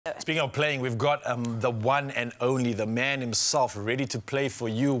Speaking of playing, we've got the one and only, the man himself, ready to play for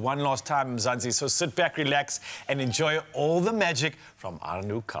you one last time, Mzansi. So sit back, relax, and enjoy all the magic from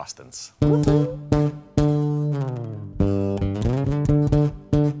Arno Carstens.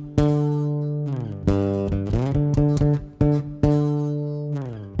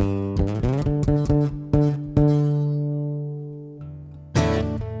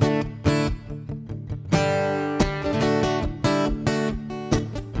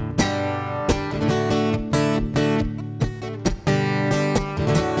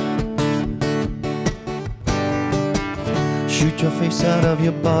 Shoot your face out of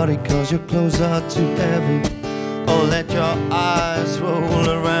your body, cause your clothes are too heavy. Or let your eyes roll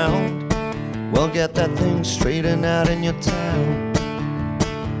around. Well, get that thing straightened out in your town.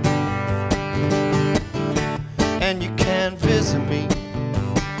 And you can visit me,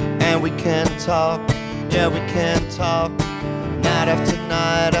 and we can talk. Yeah, we can talk. Night after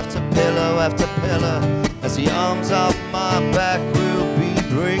night, after pillow after pillow. As the arms off my back will be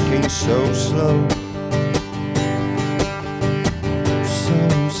breaking so slow.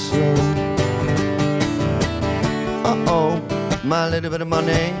 Uh-oh, my little bit of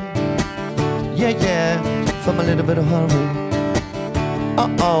money. Yeah, yeah, from a little bit of hurry.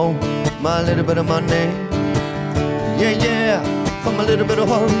 Uh-oh, my little bit of money. Yeah, yeah, from a little bit of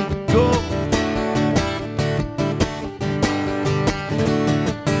hurry. Go!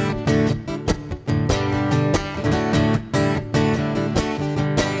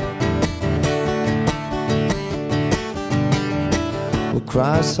 We'll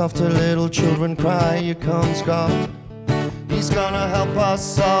cry softer, little children cry, here comes God. He's gonna help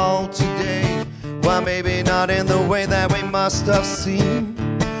us all today. Well, maybe not in the way that we must have seen.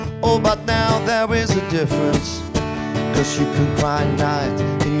 Oh, but now there is a difference. Cause you could cry night,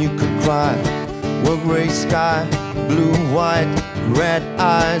 and you could cry, well, gray sky, blue, white, red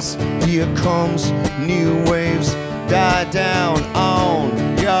eyes. Here comes new waves, die down on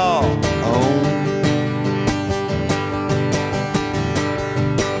your own.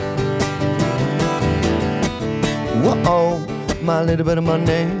 Whoa, my little bit of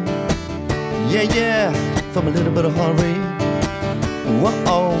money. Yeah, yeah, from a little bit of hurry.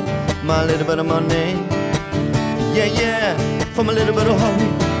 Whoa, my little bit of money. Yeah, yeah, from a little bit of hurry.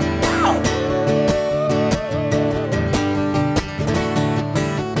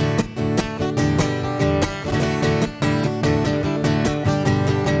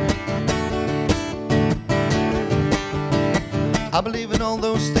 I believe in all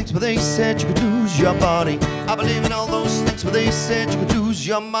those things, but they said you could lose your body. I believe in all those things, but they said you could lose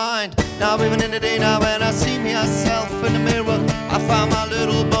your mind. Now even in the day now when I see myself in the mirror, I find my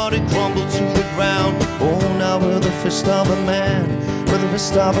little body crumble to the ground. Oh, now with the fist of a man, with the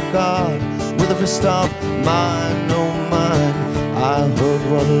fist of a God, with the fist of mine, oh mine. I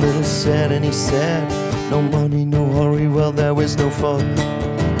heard what a little said, and he said, no money, no hurry, well there is no fun.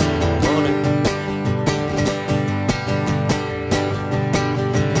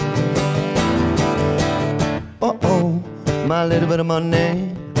 Uh-oh, my little bit of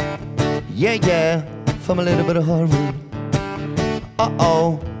money. Yeah, yeah, from a little bit of hurry.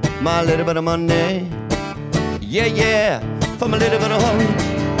 Uh-oh, my little bit of money. Yeah, yeah, from a little bit of hurry.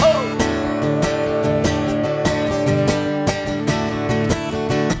 Oh!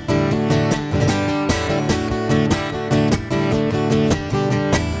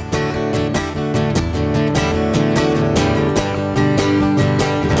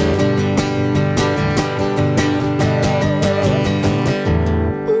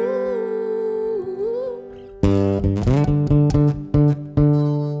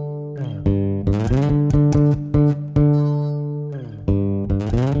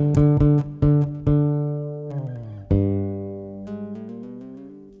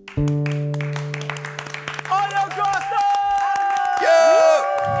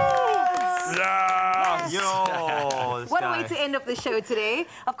 What a way to end up the show today.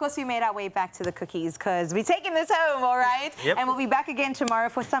 Of course, we made our way back to the cookies because we're taking this home, all right? Yep. And we'll be back again tomorrow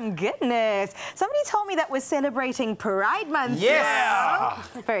for some goodness. Somebody told me that we're celebrating Pride Month. Yeah.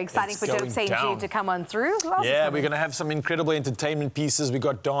 Very exciting for Dope St. Jude to come on through. Yeah, we're going to have some incredible entertainment pieces. We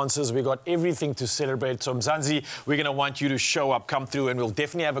got dances, we got everything to celebrate. So, Mzansi, we're going to want you to show up, come through, and we'll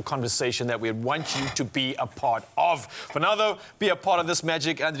definitely have a conversation that we want you to be a part of. For now, though, be a part of this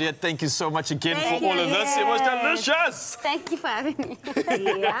magic. Andrea, thank you so much again for all of this. It was delicious. Thank you for having me.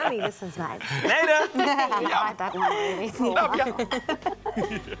 Yummy, this one's mine. Later. I like that one. Love ya.